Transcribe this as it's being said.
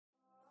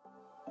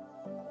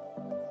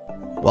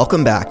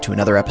Welcome back to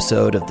another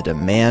episode of the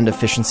Demand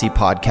Efficiency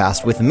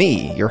Podcast with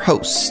me, your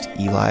host,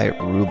 Eli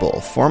Rubel,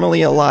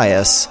 formerly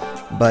Elias,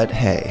 but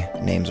hey,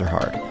 names are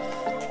hard.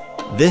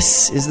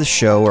 This is the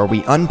show where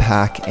we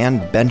unpack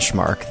and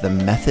benchmark the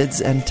methods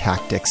and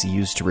tactics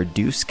used to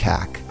reduce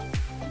CAC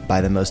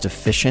by the most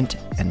efficient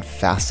and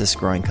fastest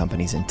growing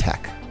companies in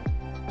tech.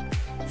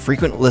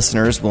 Frequent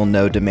listeners will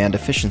know demand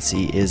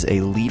efficiency is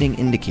a leading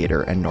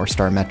indicator and North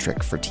Star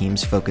metric for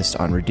teams focused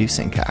on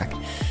reducing CAC.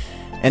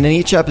 And in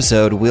each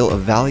episode, we'll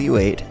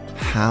evaluate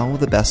how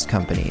the best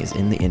companies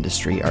in the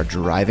industry are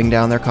driving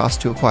down their cost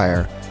to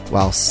acquire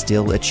while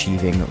still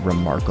achieving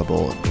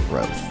remarkable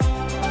growth.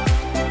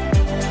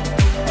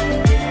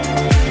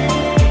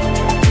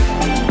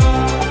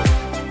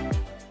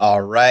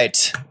 All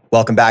right.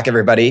 Welcome back,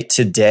 everybody.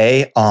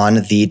 Today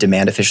on the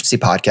Demand Efficiency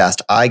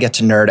Podcast, I get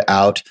to nerd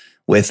out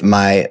with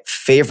my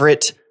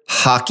favorite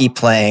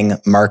hockey-playing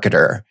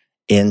marketer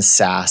in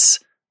SaaS,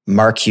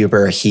 Mark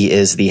Huber. He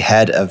is the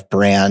head of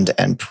brand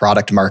and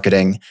product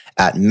marketing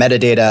at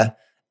Metadata,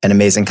 an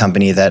amazing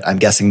company that I'm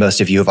guessing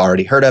most of you have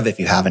already heard of. If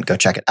you haven't, go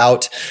check it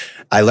out.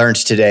 I learned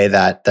today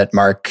that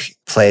Mark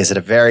plays at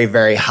a very,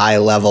 very high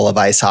level of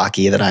ice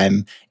hockey that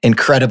I'm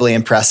incredibly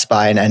impressed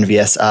by and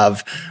envious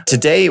of.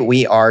 Today,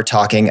 we are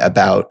talking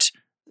about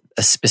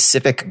a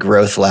specific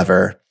growth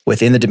lever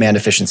within the demand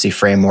efficiency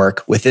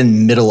framework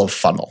within middle of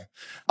funnel.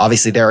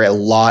 Obviously, there are a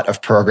lot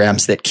of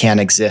programs that can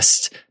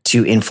exist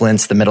to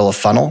influence the middle of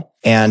funnel.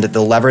 And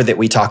the lever that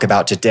we talk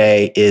about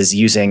today is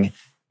using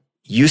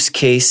use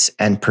case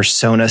and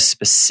persona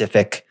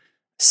specific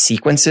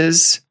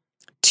sequences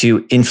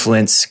to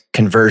influence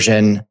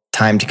conversion,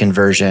 time to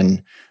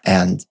conversion,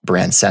 and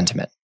brand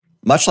sentiment.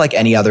 Much like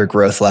any other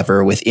growth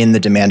lever within the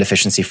demand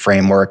efficiency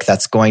framework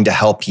that's going to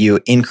help you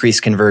increase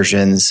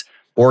conversions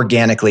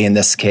organically in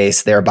this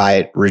case,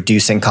 thereby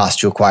reducing cost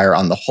to acquire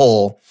on the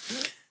whole,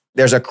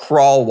 there's a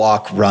crawl,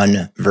 walk,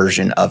 run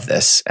version of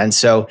this. And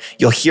so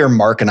you'll hear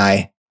Mark and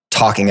I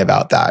talking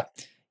about that.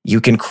 You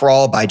can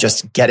crawl by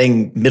just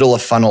getting middle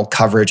of funnel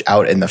coverage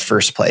out in the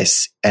first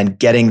place and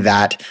getting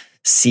that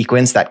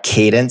sequence, that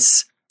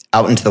cadence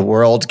out into the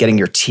world, getting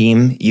your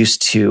team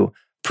used to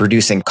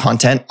producing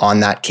content on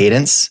that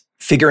cadence,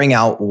 figuring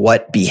out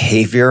what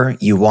behavior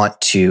you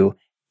want to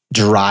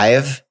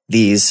drive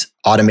these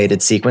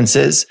automated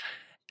sequences.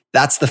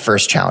 That's the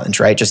first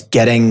challenge, right? Just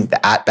getting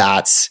the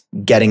at-bats,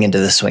 getting into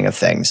the swing of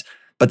things.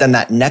 But then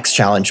that next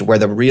challenge where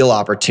the real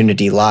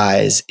opportunity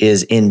lies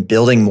is in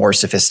building more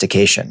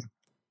sophistication.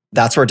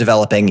 That's where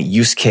developing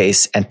use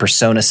case and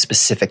persona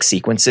specific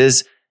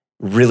sequences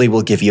really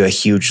will give you a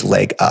huge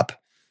leg up.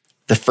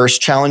 The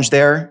first challenge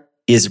there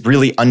is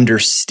really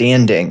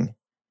understanding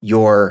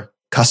your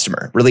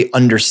customer, really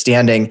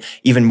understanding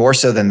even more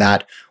so than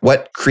that,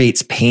 what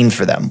creates pain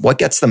for them, what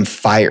gets them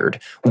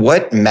fired,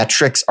 what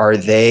metrics are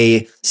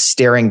they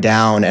staring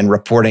down and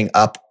reporting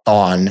up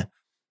on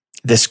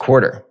this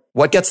quarter,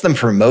 what gets them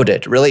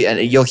promoted, really.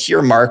 And you'll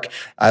hear Mark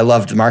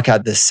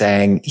had this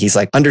saying, he's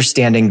like,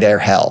 understanding their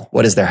hell.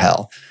 What is their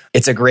hell?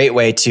 It's a great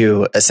way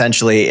to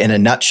essentially, in a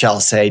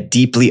nutshell, say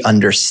deeply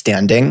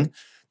understanding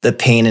the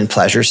pain and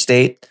pleasure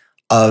state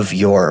of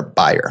your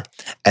buyer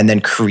and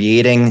then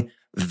creating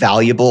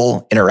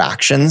valuable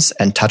interactions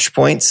and touch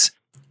points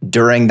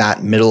during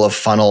that middle of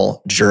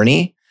funnel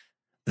journey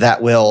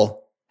that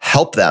will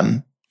help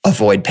them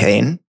avoid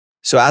pain.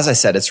 So as I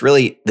said, it's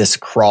really this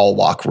crawl,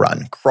 walk,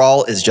 run.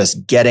 Crawl is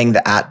just getting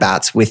the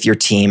at-bats with your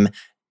team,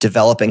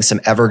 developing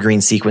some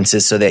evergreen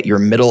sequences so that your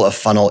middle of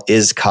funnel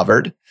is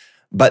covered.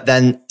 But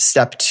then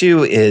step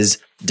 2 is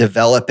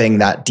developing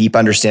that deep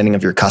understanding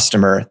of your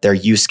customer, their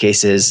use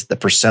cases, the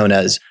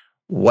personas,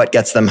 what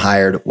gets them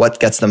hired, what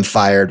gets them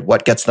fired,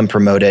 what gets them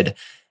promoted,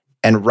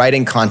 and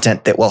writing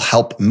content that will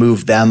help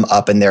move them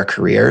up in their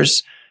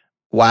careers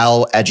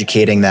while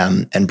educating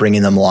them and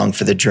bringing them along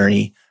for the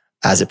journey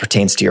as it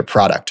pertains to your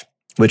product,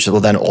 which will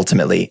then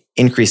ultimately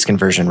increase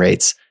conversion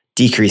rates,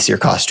 decrease your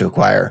cost to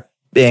acquire.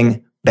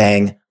 Bing,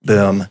 bang,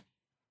 boom,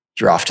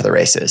 you're off to the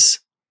races.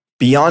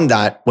 Beyond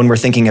that, when we're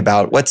thinking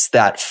about what's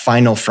that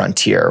final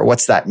frontier,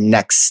 what's that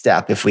next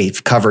step, if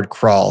we've covered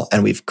crawl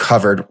and we've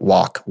covered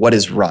walk, what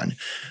is run?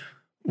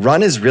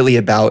 Run is really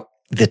about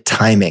the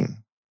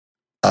timing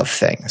of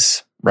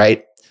things,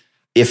 right?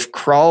 If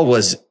crawl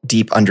was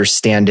deep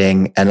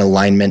understanding and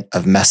alignment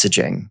of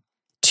messaging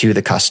to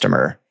the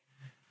customer,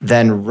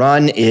 then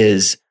run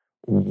is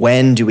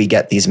when do we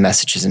get these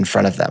messages in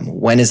front of them?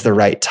 When is the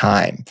right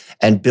time?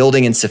 And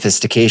building in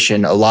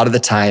sophistication, a lot of the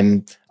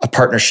time, a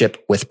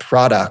partnership with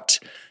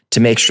product to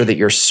make sure that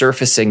you're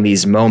surfacing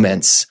these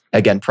moments.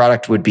 Again,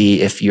 product would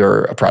be if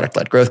you're a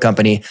product-led growth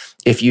company.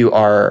 If you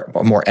are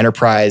a more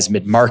enterprise,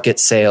 mid-market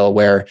sale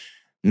where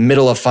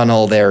middle of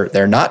funnel,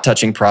 they're not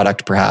touching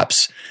product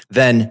perhaps,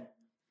 then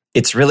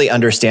it's really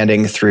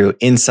understanding through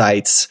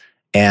insights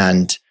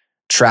and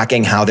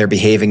tracking how they're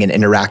behaving and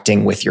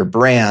interacting with your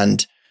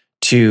brand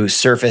to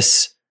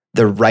surface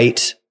the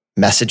right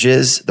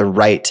messages, the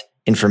right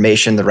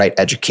information, the right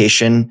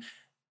education,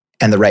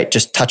 and the right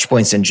just touch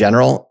points in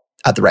general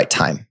at the right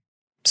time.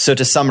 So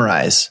to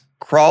summarize,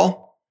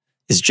 crawl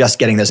is just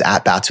getting those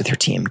at-bats with your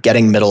team,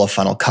 getting middle of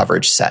funnel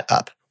coverage set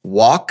up.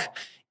 Walk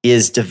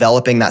is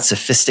developing that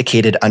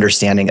sophisticated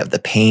understanding of the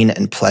pain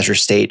and pleasure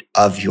state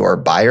of your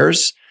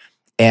buyers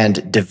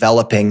and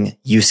developing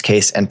use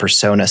case and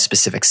persona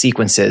specific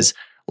sequences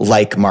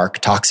like Mark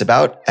talks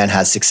about and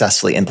has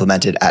successfully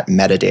implemented at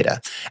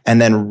Metadata. And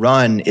then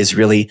Run is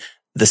really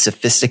the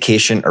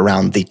sophistication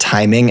around the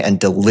timing and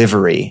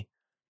delivery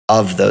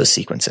of those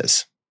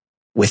sequences.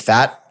 With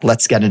that,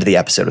 let's get into the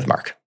episode with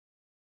Mark.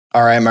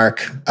 All right,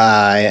 Mark,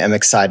 I am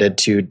excited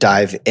to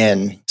dive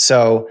in.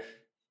 So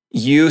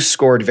you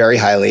scored very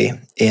highly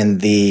in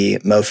the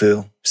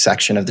MOFU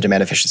section of the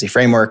demand efficiency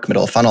framework,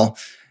 middle of funnel.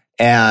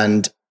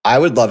 And I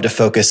would love to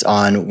focus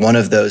on one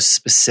of those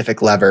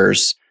specific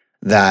levers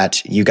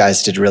that you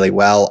guys did really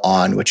well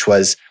on, which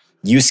was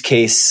use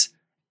case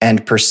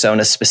and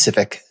persona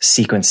specific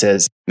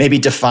sequences. Maybe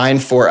define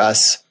for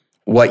us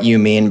what you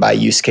mean by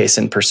use case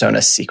and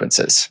persona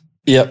sequences.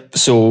 Yep.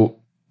 So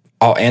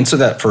I'll answer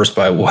that first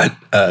by what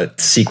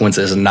sequence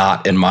is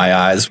not in my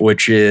eyes,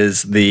 which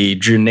is the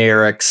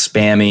generic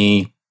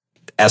spammy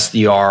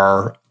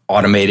SDR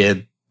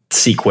automated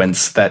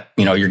sequence that,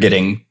 you're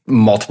getting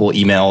multiple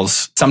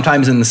emails,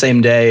 sometimes in the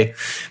same day,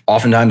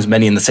 oftentimes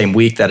many in the same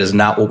week. That is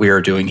not what we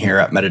are doing here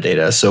at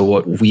Metadata. So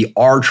what we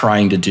are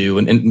trying to do,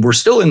 and we're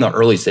still in the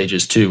early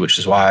stages too, which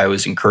is why I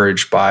was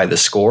encouraged by the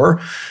score,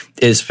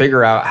 is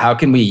figure out how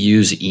can we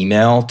use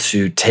email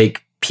to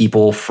take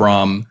people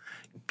from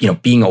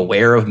being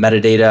aware of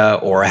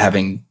metadata or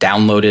having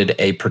downloaded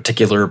a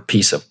particular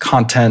piece of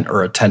content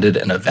or attended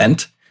an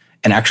event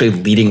and actually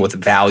leading with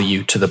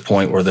value to the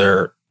point where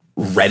they're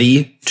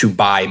ready to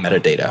buy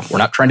metadata. We're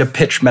not trying to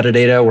pitch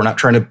metadata. We're not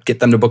trying to get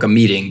them to book a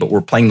meeting, but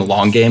we're playing the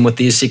long game with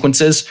these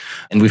sequences.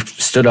 And we've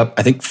stood up,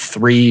 I think,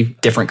 3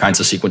 different kinds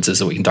of sequences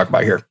that we can talk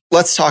about here.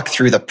 Let's talk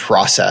through the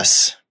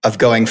process of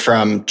going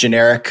from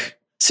generic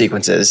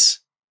sequences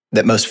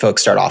that most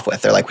folks start off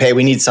with. They're like, hey,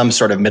 we need some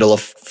sort of middle of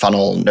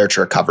funnel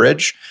nurture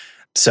coverage.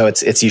 So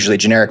it's usually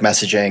generic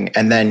messaging.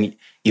 And then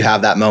you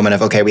have that moment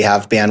of, okay, we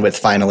have bandwidth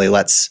finally.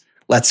 Let's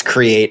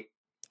create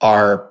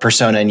our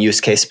persona and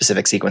use case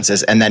specific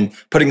sequences, and then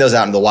putting those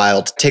out in the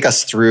wild. Take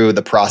us through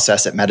the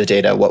process at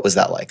Metadata. What was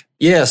that like?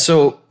 Yeah,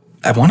 so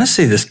I want to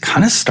say this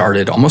kind of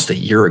started almost a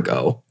year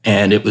ago,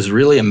 and it was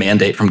really a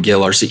mandate from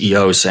Gil, our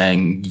CEO,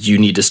 saying, you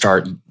need to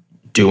start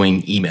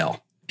doing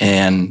email.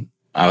 And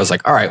I was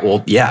like, all right,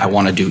 well, yeah, I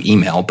want to do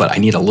email, but I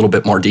need a little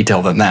bit more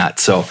detail than that.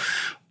 So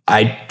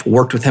I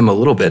worked with him a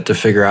little bit to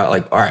figure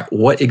out all right,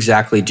 what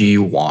exactly do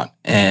you want?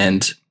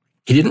 And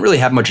he didn't really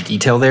have much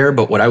detail there,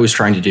 but what I was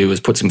trying to do was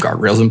put some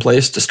guardrails in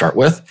place to start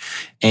with.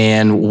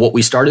 And what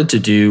we started to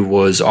do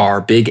was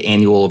our big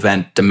annual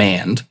event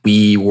Demand.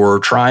 We were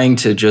trying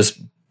to just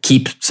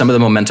keep some of the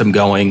momentum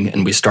going.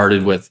 And we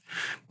started with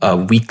a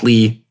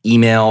weekly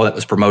email that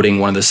was promoting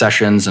one of the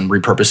sessions and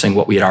repurposing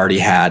what we had already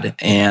had.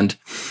 And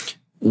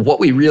what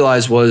we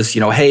realized was,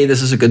 hey,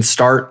 this is a good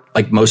start,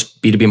 like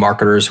most B2B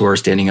marketers who are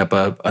standing up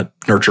a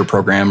nurture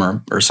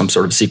program or some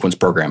sort of sequence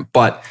program.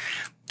 But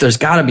there's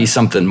got to be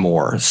something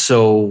more.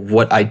 So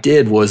what I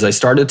did was I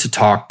started to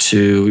talk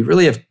to, we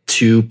really have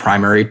 2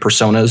 primary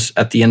personas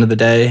at the end of the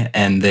day,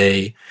 and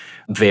they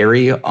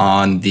vary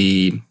on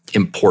the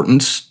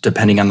importance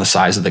depending on the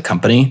size of the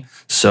company.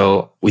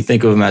 So we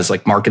think of them as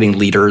like marketing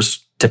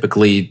leaders,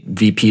 typically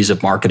VPs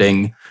of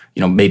marketing,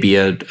 maybe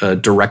a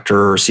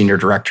director or senior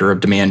director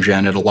of demand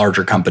gen at a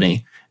larger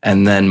company.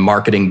 And then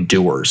marketing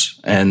doers.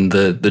 And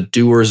the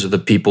doers are the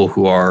people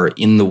who are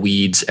in the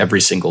weeds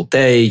every single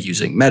day,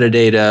 using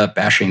metadata,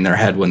 bashing their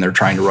head when they're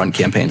trying to run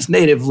campaigns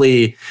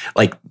natively.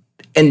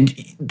 And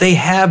they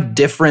have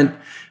different,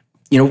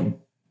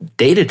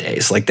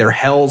 day-to-days. Like their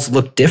hells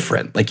look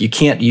different. Like you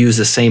can't use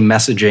the same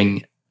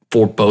messaging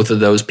for both of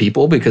those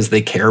people because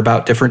they care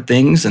about different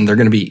things and they're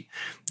going to be,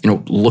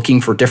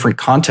 looking for different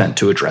content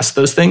to address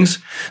those things.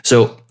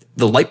 So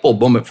the light bulb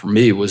moment for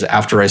me was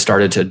after I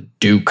started to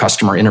do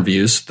customer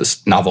interviews,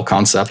 this novel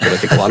concept that I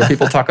think a lot of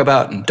people talk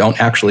about and don't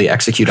actually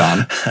execute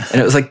on. And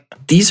it was like,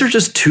 these are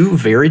just 2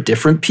 very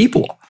different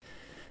people.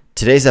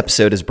 Today's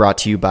episode is brought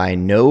to you by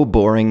No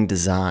Boring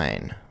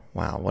Design.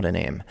 Wow, what a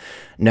name.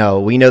 No,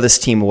 we know this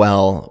team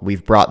well.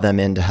 We've brought them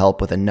in to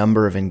help with a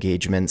number of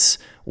engagements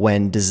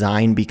when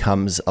design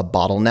becomes a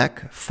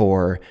bottleneck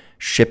for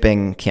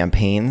shipping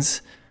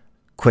campaigns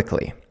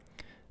quickly.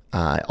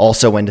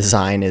 Also when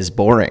design is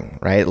boring,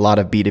 right? A lot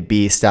of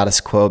B2B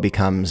status quo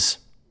becomes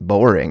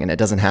boring and it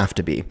doesn't have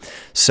to be.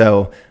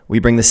 So we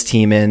bring this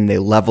team in, they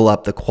level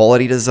up the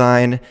quality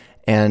design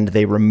and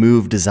they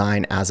remove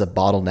design as a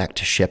bottleneck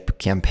to ship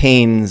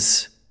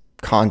campaigns,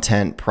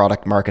 content,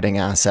 product marketing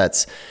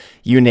assets,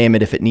 you name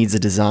it. If it needs a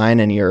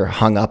design and you're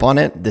hung up on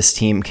it, this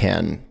team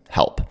can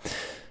help.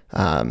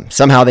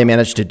 Somehow they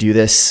managed to do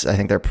this. I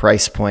think their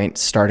price point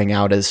starting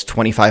out as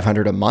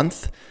 $2,500 a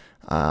month.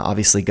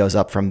 Obviously goes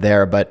up from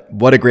there, but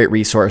what a great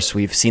resource.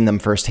 We've seen them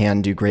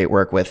firsthand do great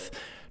work with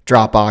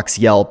Dropbox,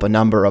 Yelp, a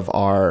number of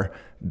our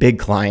big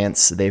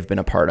clients they've been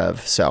a part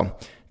of. So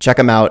check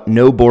them out,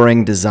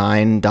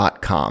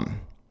 noboringdesign.com.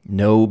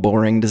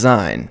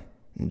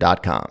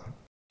 Noboringdesign.com.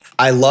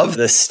 I love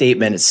this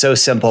statement. It's so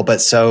simple,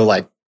 but so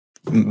like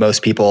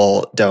most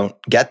people don't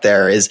get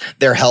there is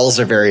their hells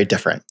are very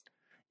different,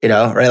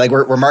 right? Like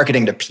we're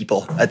marketing to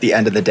people at the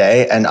end of the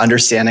day, and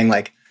understanding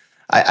like,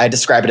 I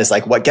describe it as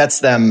like what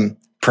gets them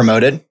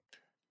promoted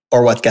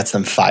or what gets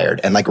them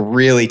fired, and like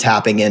really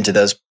tapping into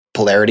those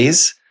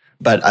polarities.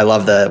 But I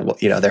love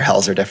their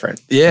hells are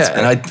different. Yeah.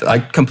 And I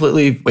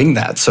completely winged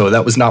that. So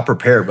that was not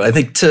prepared. But I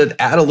think to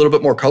add a little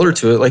bit more color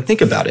to it, like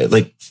think about it,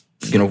 like,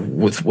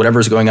 with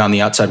whatever's going on in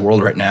the outside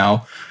world right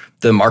now,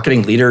 the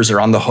marketing leaders are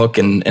on the hook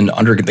and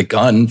under the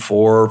gun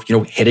for,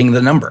 hitting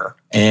the number.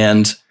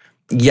 And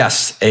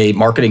yes, a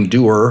marketing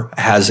doer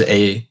has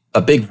a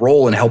big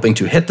role in helping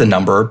to hit the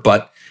number,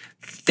 but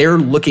they're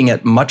looking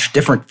at much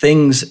different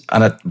things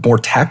on a more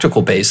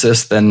tactical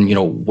basis than,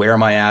 where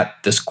am I at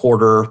this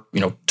quarter,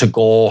 to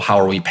goal, how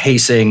are we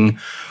pacing,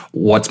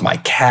 what's my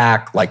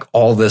CAC, like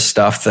all this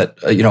stuff that,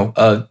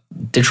 a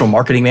digital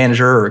marketing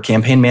manager or a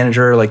campaign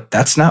manager, like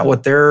that's not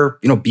what they're,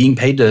 being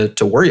paid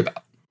to worry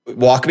about.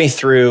 Walk me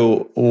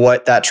through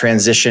what that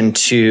transition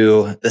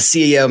to the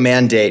CEO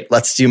mandate,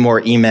 let's do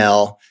more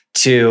email,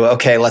 to,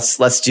 okay,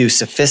 let's do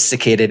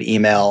sophisticated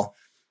email.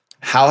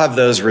 How have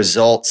those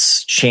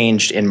results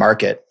changed in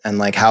market? And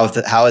like, how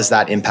has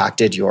that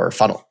impacted your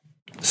funnel?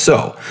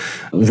 So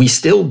we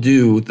still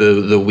do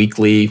the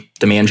weekly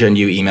Demand Gen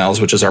U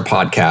emails, which is our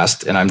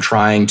podcast. And I'm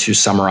trying to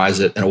summarize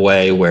it in a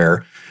way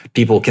where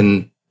people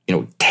can,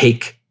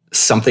 take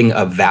something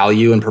of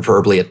value and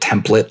preferably a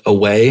template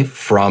away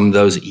from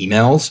those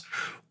emails,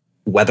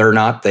 whether or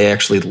not they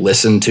actually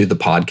listen to the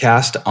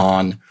podcast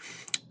on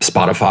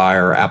Spotify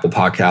or Apple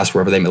Podcasts,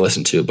 wherever they may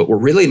listen to. But we're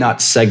really not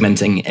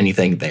segmenting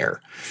anything there.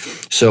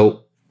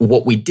 So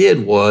what we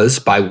did was,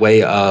 by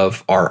way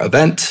of our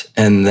event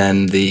and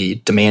then the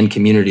demand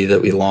community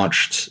that we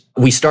launched,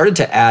 we started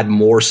to add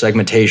more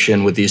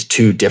segmentation with these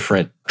two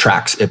different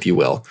tracks, if you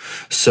will.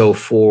 So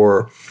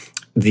for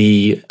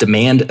the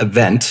demand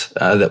event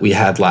that we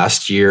had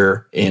last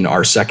year in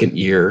our second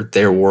year,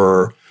 there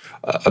were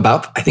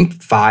about, I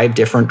think, 5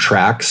 different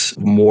tracks,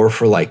 more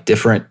for like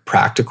different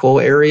practical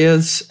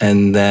areas.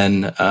 And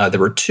then there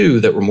were 2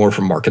 that were more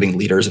for marketing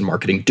leaders and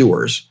marketing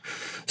doers.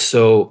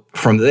 So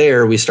from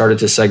there, we started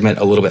to segment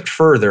a little bit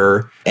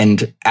further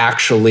and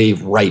actually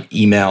write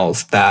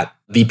emails that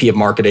VP of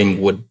marketing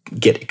would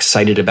get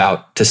excited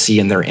about to see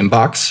in their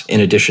inbox,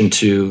 in addition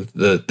to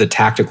the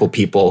tactical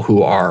people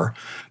who are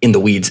in the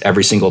weeds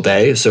every single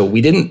day. So we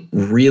didn't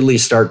really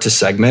start to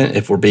segment,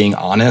 if we're being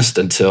honest,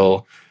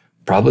 until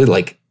probably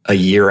like a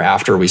year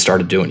after we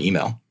started doing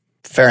email.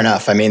 Fair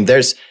enough. I mean,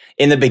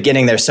 in the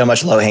beginning, there's so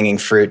much low-hanging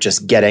fruit,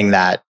 just getting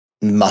that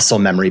muscle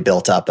memory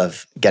built up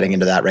of getting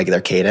into that regular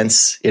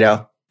cadence,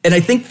 And I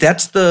think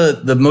that's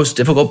the most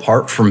difficult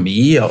part for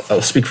me.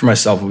 I'll speak for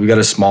myself. We've got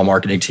a small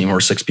marketing team,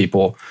 we're 6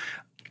 people.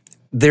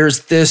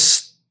 There's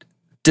this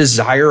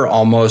desire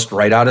almost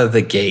right out of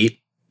the gate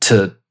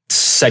to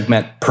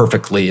segment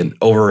perfectly and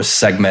over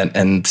segment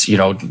and,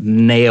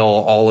 nail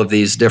all of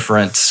these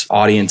different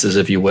audiences,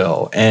 if you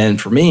will.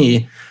 And for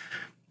me,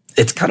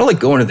 it's kind of like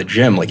going to the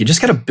gym. Like, you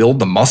just got to build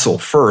the muscle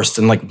first.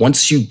 And like,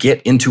 once you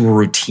get into a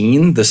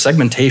routine, the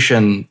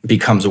segmentation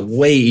becomes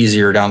way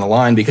easier down the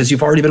line because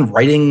you've already been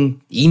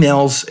writing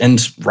emails and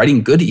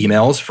writing good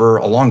emails for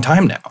a long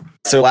time now.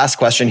 So last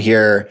question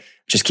here,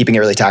 just keeping it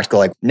really tactical.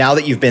 Like, now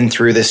that you've been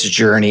through this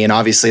journey, and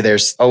obviously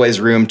there's always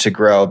room to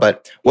grow,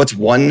 but what's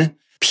one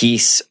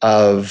piece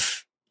of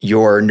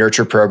your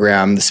nurture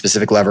program, the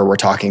specific lever we're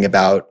talking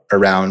about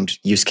around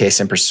use case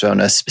and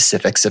persona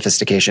specific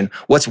sophistication?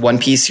 What's one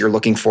piece you're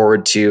looking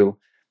forward to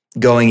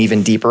going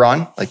even deeper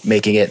on, like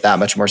making it that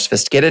much more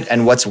sophisticated?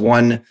 And what's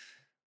one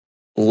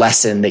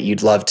lesson that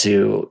you'd love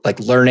to, like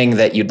learning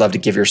that you'd love to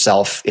give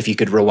yourself if you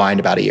could rewind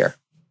about a year?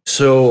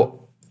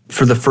 So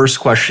for the first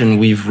question,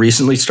 we've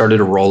recently started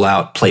to roll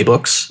out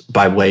playbooks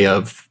by way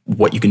of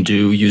what you can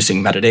do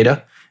using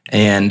metadata.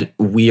 And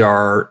we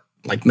are,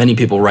 like many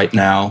people right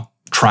now,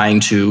 trying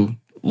to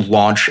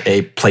launch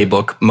a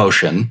playbook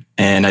motion.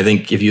 And I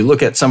think if you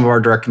look at some of our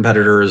direct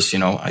competitors,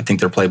 I think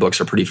their playbooks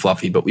are pretty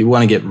fluffy, but we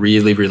want to get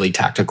really, really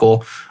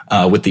tactical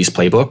with these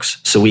playbooks.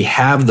 So we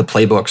have the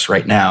playbooks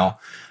right now.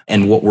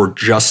 And what we're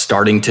just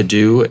starting to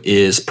do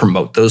is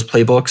promote those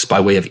playbooks by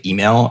way of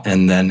email,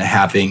 and then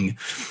having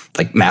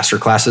like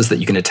masterclasses that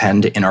you can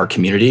attend in our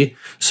community.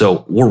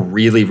 So we're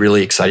really,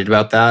 really excited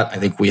about that. I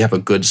think we have a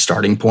good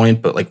starting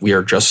point, but like we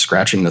are just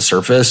scratching the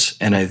surface.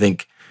 And I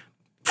think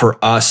for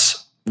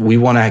us, we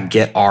want to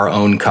get our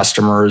own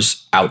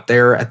customers out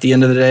there at the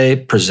end of the day,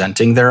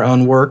 presenting their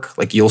own work.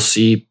 Like, you'll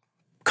see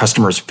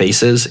customers'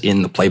 faces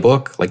in the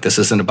playbook. Like, this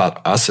isn't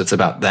about us, it's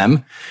about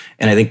them.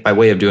 And I think by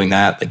way of doing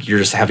that, like, you're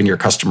just having your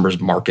customers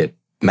market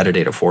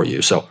metadata for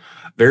you. So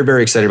very,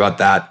 very excited about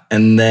that.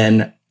 And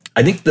then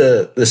I think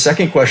the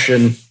second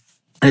question,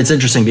 and it's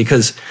interesting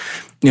because,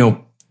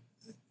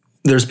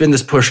 there's been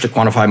this push to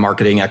quantify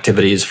marketing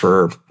activities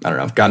for, I don't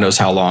know, God knows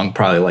how long,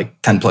 probably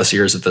like 10 plus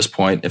years at this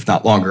point, if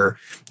not longer.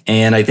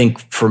 And I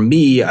think for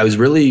me, I was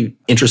really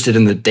interested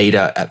in the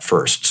data at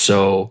first.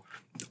 So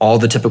all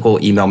the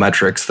typical email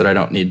metrics that I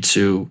don't need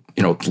to,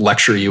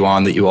 lecture you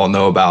on that you all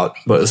know about.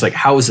 But it's like,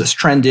 how is this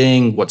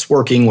trending? What's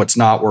working? What's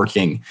not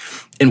working?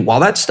 And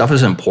while that stuff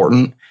is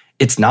important,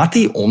 it's not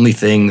the only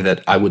thing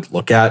that I would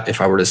look at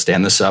if I were to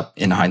stand this up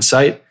in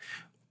hindsight.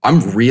 I'm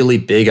really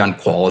big on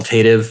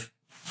qualitative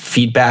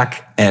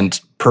feedback, and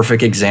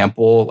perfect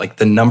example, like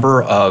the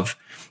number of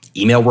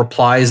email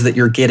replies that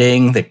you're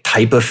getting, the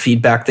type of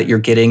feedback that you're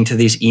getting to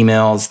these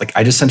emails. Like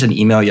I just sent an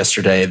email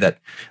yesterday that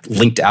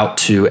linked out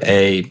to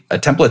a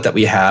template that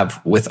we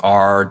have with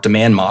our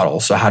demand model.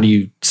 So how do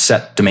you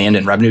set demand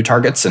and revenue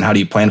targets, and how do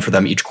you plan for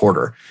them each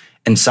quarter?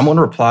 And someone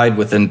replied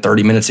within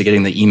 30 minutes of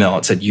getting the email.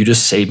 It said, you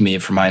just saved me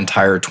for my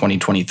entire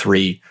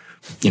 2023,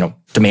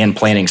 demand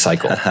planning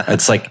cycle.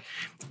 It's like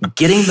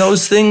getting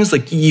those things,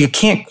 like you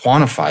can't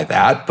quantify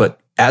that, but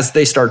as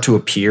they start to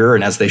appear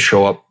and as they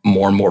show up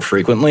more and more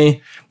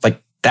frequently,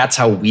 like that's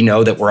how we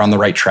know that we're on the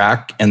right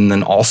track. And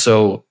then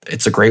also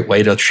it's a great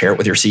way to share it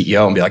with your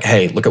CEO and be like,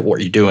 hey, look at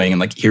what you're doing. And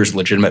like, here's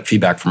legitimate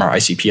feedback from our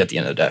ICP at the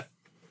end of the day.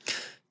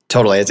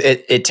 Totally.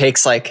 It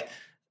takes like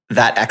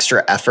that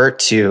extra effort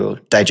to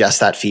digest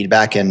that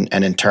feedback and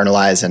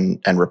internalize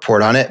and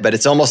report on it. But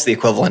it's almost the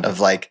equivalent of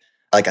like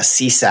a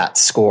CSAT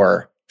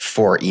score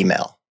for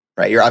email,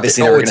 right? You're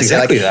obviously never going to say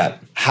exactly like, that.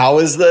 How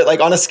is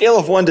on a scale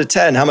of 1 to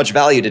 10, how much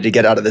value did he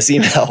get out of this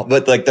email?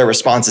 But like their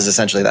response is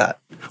essentially that.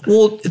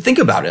 Well, think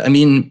about it. I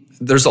mean,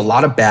 there's a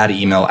lot of bad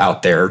email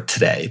out there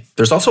today.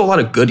 There's also a lot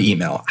of good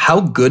email. How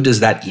good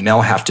does that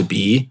email have to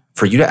be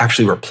for you to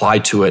actually reply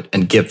to it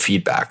and give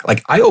feedback?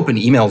 Like I open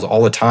emails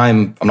all the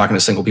time. I'm not going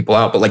to single people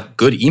out, but like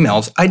good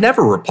emails, I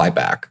never reply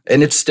back.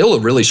 And it's still a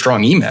really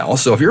strong email.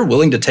 So if you're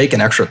willing to take an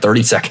extra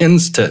 30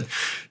 seconds to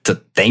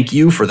thank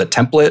you for the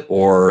template,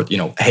 or,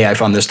 hey, I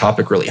found this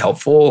topic really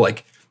helpful,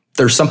 like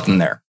there's something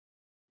there.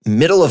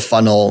 Middle of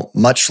funnel,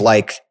 much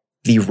like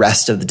the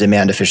rest of the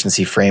demand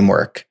efficiency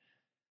framework,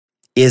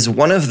 is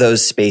one of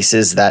those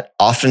spaces that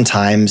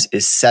oftentimes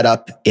is set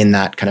up in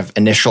that kind of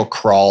initial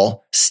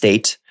crawl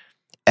state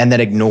and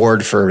then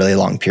ignored for a really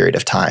long period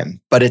of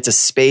time. But it's a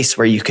space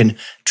where you can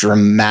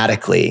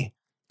dramatically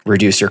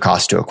reduce your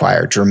cost to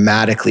acquire,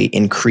 dramatically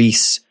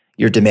increase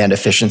your demand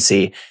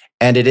efficiency.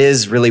 And it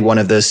is really one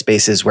of those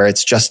spaces where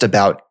it's just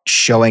about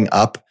showing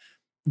up,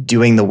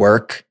 doing the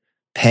work,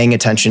 paying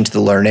attention to the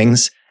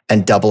learnings,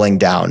 and doubling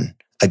down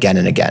again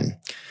and again.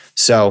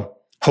 So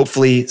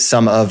hopefully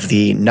some of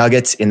the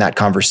nuggets in that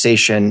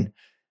conversation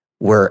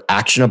were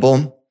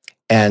actionable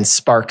and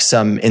spark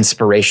some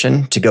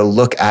inspiration to go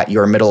look at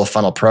your middle of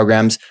funnel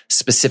programs,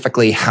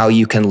 specifically how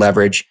you can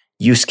leverage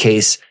use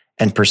case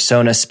and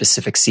persona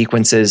specific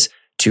sequences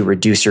to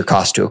reduce your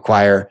cost to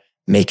acquire,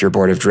 make your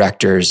board of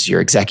directors, your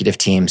executive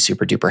team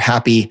super duper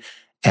happy,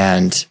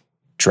 and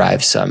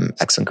drive some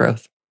excellent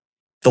growth.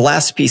 The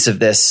last piece of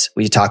this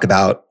we talk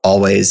about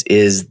always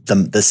is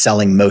the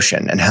selling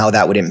motion and how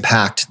that would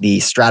impact the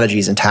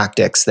strategies and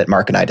tactics that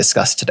Mark and I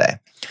discussed today.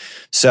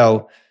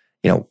 So,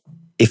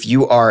 if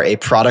you are a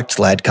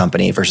product-led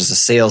company versus a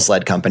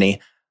sales-led company,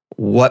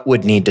 what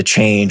would need to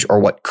change or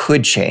what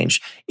could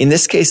change? In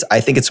this case, I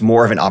think it's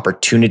more of an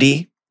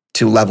opportunity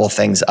to level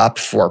things up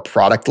for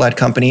product-led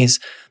companies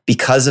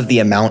because of the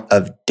amount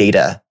of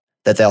data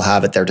that they'll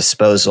have at their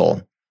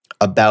disposal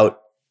about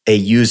a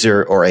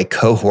user or a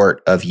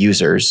cohort of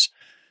users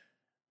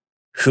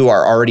who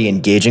are already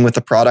engaging with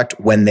the product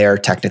when they're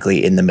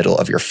technically in the middle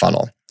of your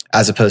funnel.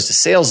 As opposed to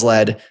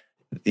sales-led,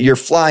 you're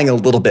flying a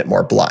little bit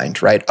more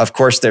blind, right? Of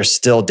course, there's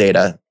still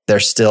data,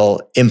 there's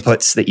still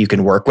inputs that you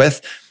can work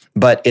with,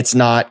 but it's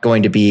not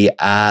going to be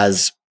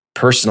as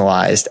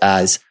personalized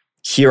as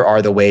here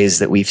are the ways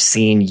that we've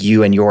seen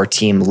you and your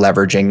team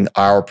leveraging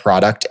our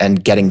product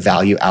and getting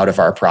value out of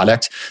our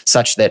product,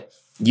 such that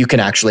you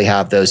can actually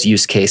have those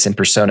use case and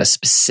persona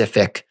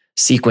specific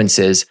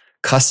sequences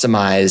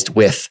customized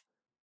with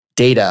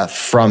data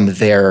from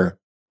their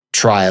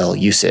trial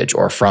usage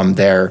or from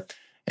their,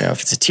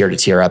 if it's a tier to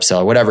tier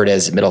upsell or whatever it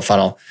is, middle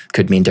funnel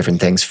could mean different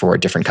things for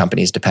different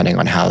companies depending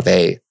on how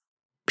they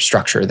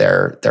structure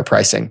their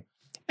pricing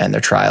and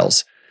their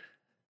trials.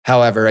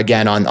 However,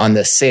 again, on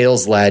the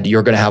sales led,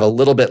 you're going to have a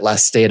little bit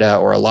less data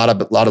or a lot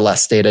of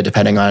less data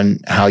depending on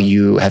how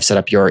you have set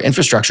up your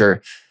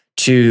infrastructure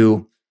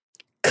to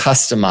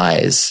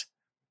customize.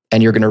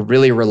 And you're going to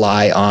really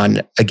rely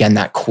on, again,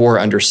 that core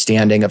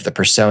understanding of the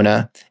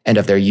persona and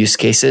of their use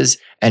cases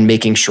and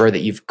making sure that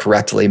you've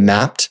correctly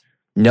mapped,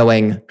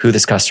 knowing who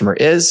this customer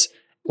is,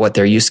 what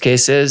their use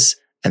case is,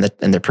 and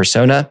their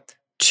persona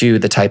to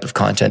the type of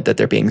content that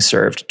they're being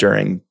served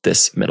during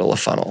this middle of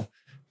funnel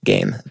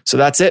game. So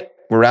that's it.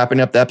 We're wrapping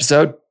up the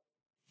episode.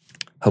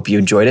 Hope you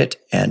enjoyed it,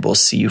 and we'll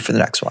see you for the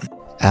next one.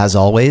 As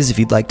always, if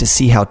you'd like to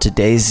see how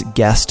today's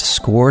guest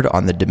scored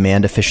on the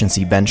demand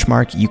efficiency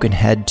benchmark, you can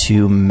head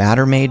to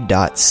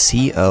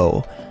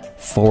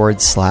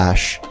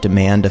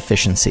mattermade.co/demand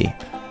efficiency.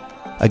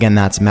 Again,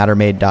 that's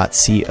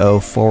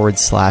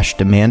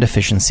mattermade.co/demand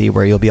efficiency,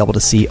 where you'll be able to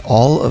see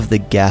all of the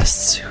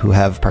guests who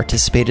have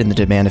participated in the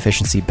demand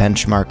efficiency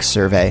benchmark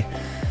survey,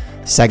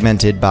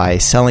 segmented by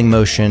selling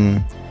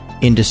motion,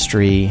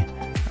 industry,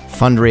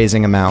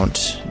 fundraising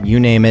amount, you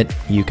name it,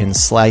 you can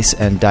slice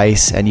and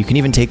dice, and you can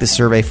even take the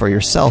survey for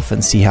yourself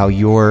and see how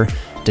your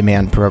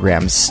demand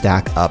programs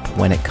stack up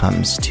when it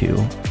comes to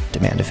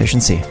demand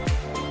efficiency.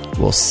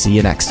 We'll see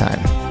you next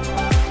time.